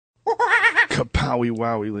Kapowie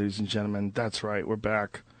wowie, ladies and gentlemen. That's right, we're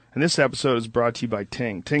back. And this episode is brought to you by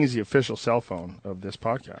Ting. Ting is the official cell phone of this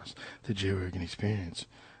podcast, the Joe Rogan Experience.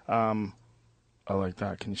 I like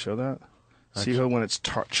that. Can you show that? See how when it's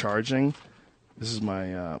charging? This is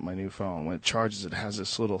my my new phone. When it charges, it has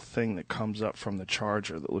this little thing that comes up from the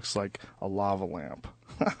charger that looks like a lava lamp.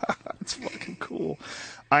 It's fucking cool.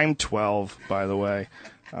 I'm 12, by the way.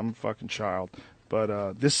 I'm a fucking child.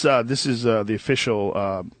 But this is the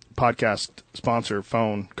official podcast sponsor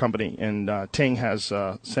phone company, and Ting has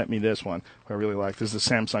sent me this one. I really like. This is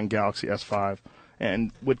the Samsung Galaxy S5,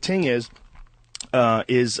 and what Ting is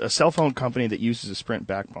a cell phone company that uses a Sprint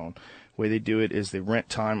backbone. The way they do it is they rent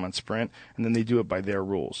time on Sprint, and then they do it by their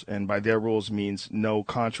rules. And by their rules means no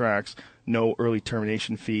contracts, no early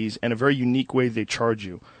termination fees, and a very unique way they charge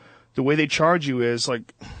you. The way they charge you is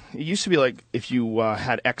like, it used to be like if you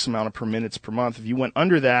had X amount of per minutes per month. If you went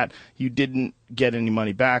under that, you didn't get any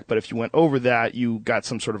money back. But if you went over that, you got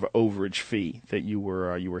some sort of overage fee that you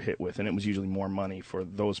were hit with, and it was usually more money for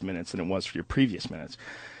those minutes than it was for your previous minutes,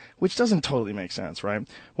 which doesn't totally make sense, right?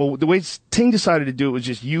 Well, the way Ting decided to do it was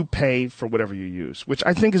just you pay for whatever you use, which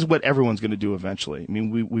I think is what everyone's going to do eventually. I mean,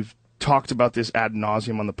 we've talked about this ad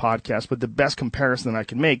nauseum on the podcast, but the best comparison that I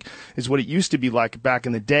can make is what it used to be like back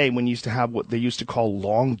in the day when you used to have what they used to call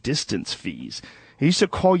long distance fees. It used to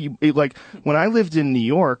call you, like when I lived in New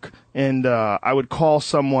York and I would call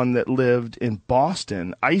someone that lived in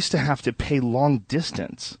Boston, I used to have to pay long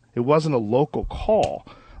distance. It wasn't a local call.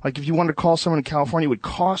 Like if you wanted to call someone in California, it would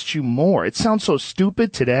cost you more. It sounds so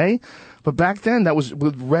stupid today, but back then that was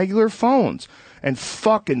with regular phones. And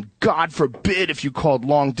fucking God forbid if you called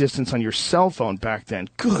long distance on your cell phone back then.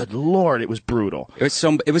 Good Lord, it was brutal. It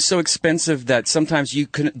was so expensive that sometimes you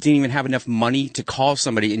didn't even have enough money to call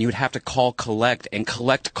somebody, and you would have to call collect. And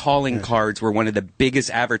collect calling cards were one of the biggest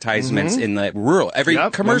advertisements in the rural. Every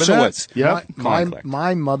commercial was. Yep.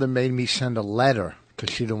 My mother made me send a letter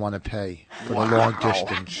because she didn't want to pay for the long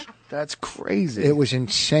distance. That's crazy. It was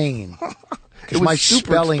insane. Because my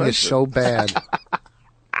spelling is so bad.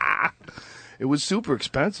 It was super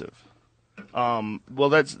expensive. Well,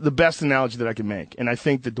 that's the best analogy that I can make. And I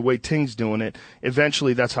think that the way Ting's doing it,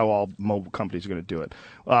 eventually that's how all mobile companies are going to do it.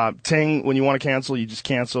 Ting, when you want to cancel, you just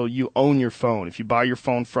cancel. You own your phone. If you buy your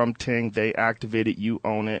phone from Ting, they activate it, you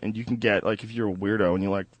own it. And you can get, like, if you're a weirdo and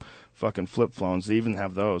you like fucking flip phones, they even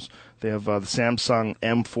have those. They have the Samsung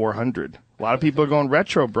M400. A lot of people are going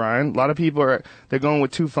retro, Brian. A lot of people they're going with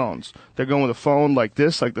two phones. They're going with a phone like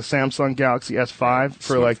this, like the Samsung Galaxy S5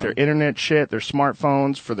 for like their internet shit, their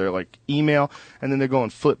smartphones, for their like email, and then they're going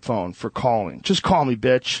flip phone for calling. Just call me,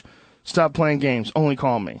 bitch. Stop playing games. Only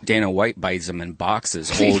call me. Dana White buys them in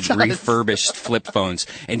boxes, old refurbished flip phones.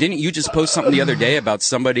 And didn't you just post something the other day about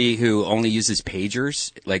somebody who only uses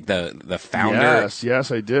pagers, like the founder?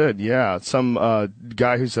 Yes, I did. Yeah, some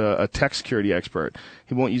guy who's a tech security expert.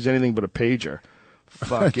 He won't use anything but a pager.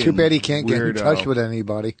 Fucking Too bad he can't get in weirdo. touch with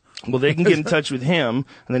anybody. Well, they can get in touch with him,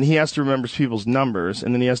 and then he has to remember people's numbers,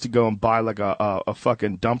 and then he has to go and buy like a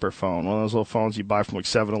fucking dumper phone, one of those little phones you buy from like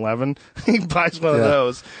 7-Eleven. He buys one of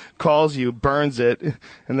those, calls you, burns it,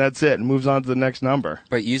 and that's it, and moves on to the next number.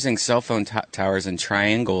 But using cell phone towers and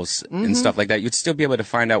triangles and stuff like that, you'd still be able to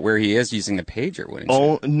find out where he is using the pager, wouldn't you?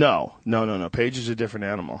 Oh, no. Pager's a different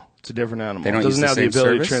animal. It's a different animal. They don't It doesn't use the have the same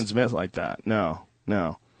ability service? to transmit like that.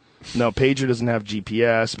 No, Pager doesn't have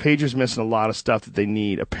GPS. Pager's missing a lot of stuff that they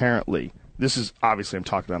need, apparently. This is, obviously, I'm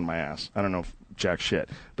talking on my ass. I don't know jack shit.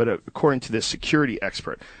 But according to this security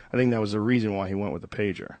expert, I think that was the reason why he went with the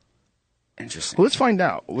pager. Interesting. Well, let's find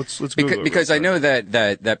out. Let's Google because it I know that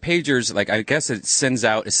pagers, like, I guess it sends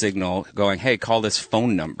out a signal going, hey, call this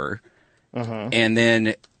phone number. And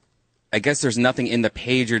then I guess there's nothing in the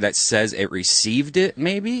pager that says it received it,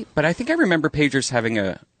 maybe. But I think I remember pagers having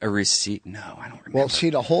a receipt. No, I don't remember. Well, see,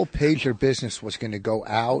 the whole pager business was going to go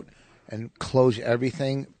out and close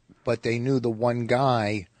everything, but they knew the one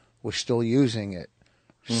guy was still using it.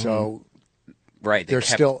 So right, they're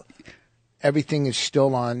still, everything is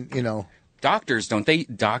still on, Doctors, don't they?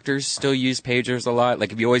 Doctors still use pagers a lot.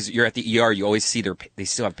 Like if you're at the ER, you always see they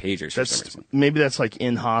still have pagers for some reason. Maybe that's like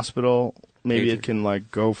in hospital. Maybe it can like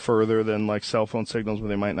go further than like cell phone signals where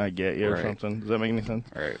they might not get you or something. Does that make any sense?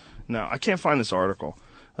 Right. No, I can't find this article.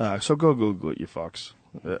 So go Google it, you fucks.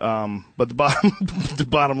 But the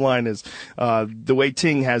bottom line is the way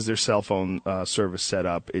Ting has their cell phone service set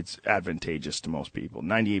up, it's advantageous to most people.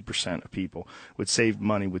 98% of people would save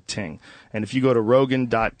money with Ting. And if you go to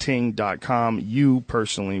rogan.ting.com, you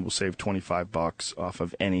personally will save $25 off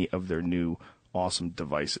of any of their new awesome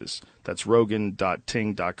devices. That's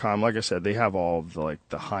rogan.ting.com. Like I said, they have all of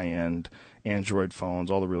the high-end Android phones,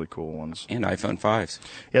 all the really cool ones. And iPhone 5s.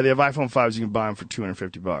 Yeah, they have iPhone 5s. You can buy them for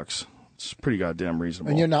 $250. It's pretty goddamn reasonable.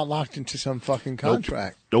 And you're not locked into some fucking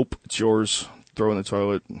contract. Nope. It's yours. Throw it in the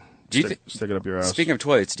toilet. Stick it up your ass. Speaking of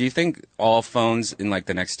toilets, do you think all phones in like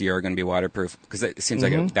the next year are going to be waterproof? Because it seems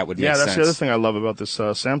like that would make sense. Yeah, that's the other thing I love about this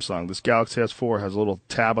Samsung. This Galaxy S4 has a little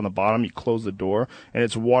tab on the bottom. You close the door, and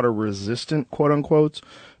it's water resistant, quote unquote.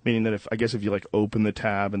 Meaning that if you like open the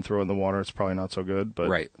tab and throw it in the water, it's probably not so good.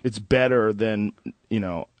 But it's better than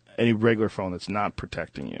any regular phone that's not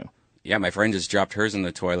protecting you. Yeah, my friend just dropped hers in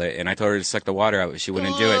the toilet, and I told her to suck the water out, but she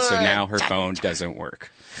wouldn't do it. So now her phone doesn't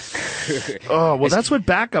work. Oh, well, that's what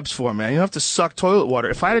backup's for, man. You don't have to suck toilet water.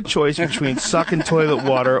 If I had a choice between sucking toilet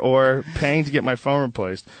water or paying to get my phone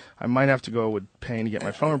replaced, I might have to go with paying to get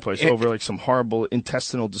my phone replaced over like some horrible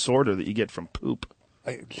intestinal disorder that you get from poop.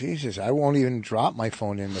 Jesus, I won't even drop my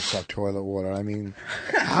phone in to suck toilet water. I mean,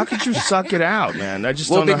 how could you suck it out, man? I just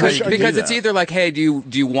don't know how you can because do it's that. either like, hey, do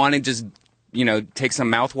you want to just take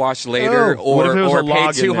some mouthwash later, or pay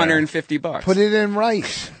 $250? Put it in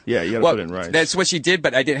rice. Yeah, you gotta put it in rice. That's what she did,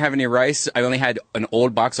 but I didn't have any rice. I only had an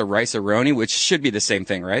old box of rice-a-roni, which should be the same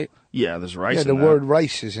thing, right? Yeah, there's rice. Yeah, in the that. word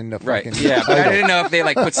rice is in the fucking. Right. Yeah, but I didn't know if they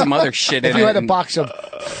like put some other shit in it. If you had a box of.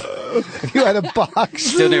 If you had a box,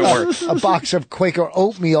 still didn't work. A box of Quaker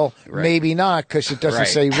oatmeal, maybe not, because it doesn't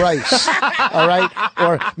say rice. All right,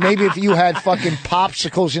 or maybe if you had fucking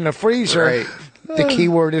popsicles in the freezer, the key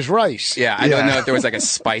word is rice. Yeah, I don't know if there was like a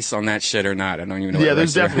spice on that shit or not. I don't even know. Yeah,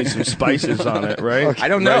 there's definitely some spices on it, right? Okay. I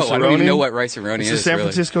don't know. I don't even know what rice-a-roni is. It's a San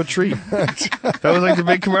Francisco treat. That was like the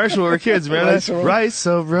big commercial when we were kids, man.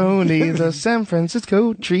 Rice-a-roni, the San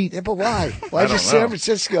Francisco treat. Yeah, but why? Why just San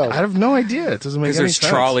Francisco? I have no idea. It doesn't make any sense. Because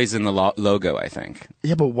there's trolleys in the logo, I think.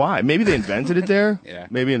 Yeah, but why? Maybe they invented it there? Yeah.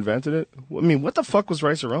 Maybe invented it? I mean, what the fuck was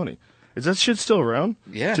rice-a-roni? Is that shit still around?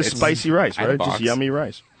 Yeah. Just spicy rice, right? Just yummy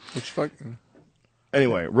rice. It's fucking...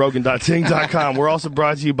 Anyway, Rogan.ting.com. We're also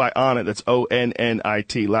brought to you by Onnit. That's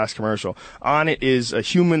ONNIT. Last commercial. Onnit is a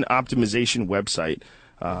human optimization website.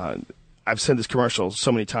 I've said this commercial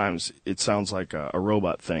so many times, it sounds like a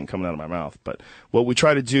robot thing coming out of my mouth. But what we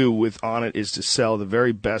try to do with Onnit is to sell the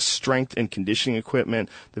very best strength and conditioning equipment,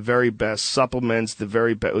 the very best supplements, the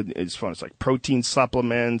very best, it's fun. It's like protein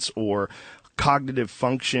supplements or cognitive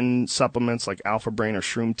function supplements like Alpha Brain or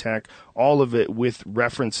Shroom Tech, all of it with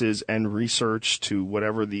references and research to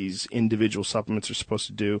whatever these individual supplements are supposed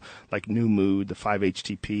to do, like New Mood, the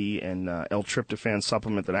 5-HTP, and L-tryptophan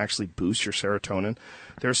supplement that actually boosts your serotonin.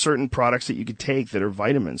 There are certain products that you could take that are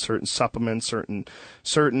vitamins, certain supplements,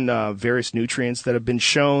 certain various nutrients that have been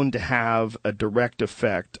shown to have a direct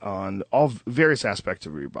effect on all various aspects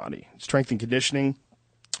of your body. Strength and conditioning,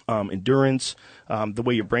 endurance, the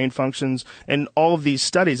way your brain functions, and all of these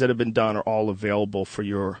studies that have been done are all available for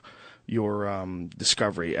your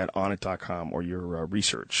discovery at onnit.com or your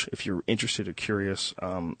research if you're interested or curious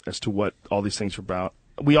as to what all these things are about.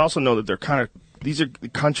 We also know that these are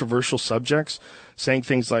controversial subjects. Saying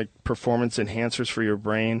things like performance enhancers for your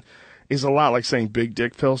brain is a lot like saying big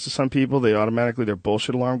dick pills to some people. Their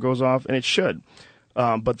bullshit alarm goes off, and it should.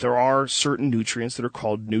 But there are certain nutrients that are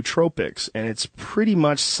called nootropics, and it's pretty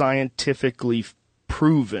much scientifically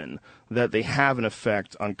proven that they have an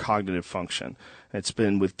effect on cognitive function. It's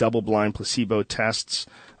been with double-blind placebo tests,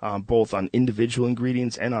 both on individual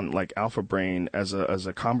ingredients and on like Alpha Brain as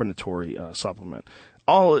a combinatory supplement.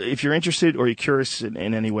 If you're interested or you're curious in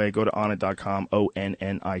any way, go to onnit.com,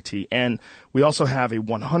 ONNIT. And we also have a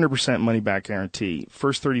 100% money-back guarantee.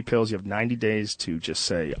 First 30 pills, you have 90 days to just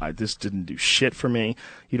say, this didn't do shit for me.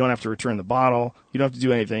 You don't have to return the bottle. You don't have to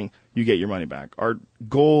do anything. You get your money back. Our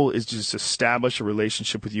goal is to just establish a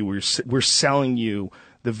relationship with you. We're selling you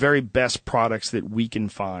the very best products that we can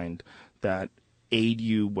find that aid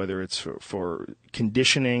you, whether it's for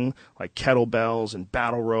conditioning, like kettlebells and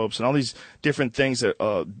battle ropes and all these different things that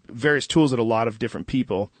various tools that a lot of different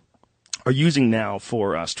people are using now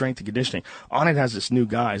for strength and conditioning. Onnit has this new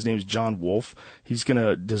guy. His name is John Wolf. He's going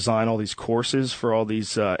to design all these courses for all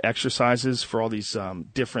these exercises, for all these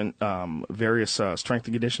different various strength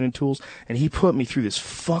and conditioning tools. And he put me through this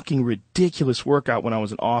fucking ridiculous workout when I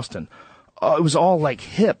was in Austin. It was all like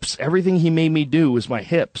hips. Everything he made me do was my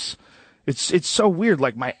hips. It's so weird.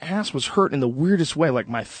 Like my ass was hurt in the weirdest way. Like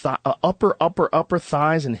my upper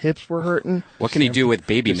thighs and hips were hurting. What can he do with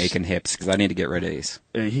baby making hips? Because I need to get rid of these.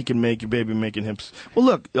 He can make your baby making hips. Well,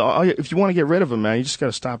 look, if you want to get rid of them, man, you just got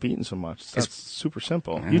to stop eating so much. That's super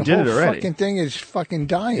simple. You did it already. The whole fucking thing is fucking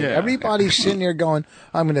dying. Yeah. Everybody's sitting there going,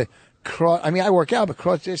 I'm going to cross. I mean, I work out, but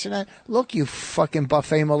cross this and that. Look, you fucking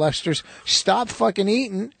buffet molesters, stop fucking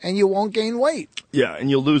eating and you won't gain weight. Yeah, and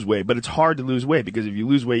you'll lose weight. But it's hard to lose weight because if you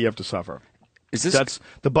lose weight, you have to suffer. That's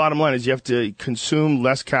the bottom line. Is you have to consume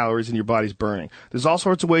less calories than your body's burning. There's all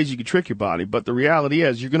sorts of ways you can trick your body, but the reality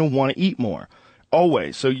is you're going to want to eat more,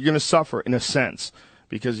 always. So you're going to suffer in a sense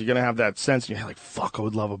because you're going to have that sense in your head, like, fuck, I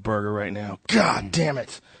would love a burger right now. God damn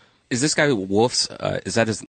it. Is this guy Wolf's? Is that his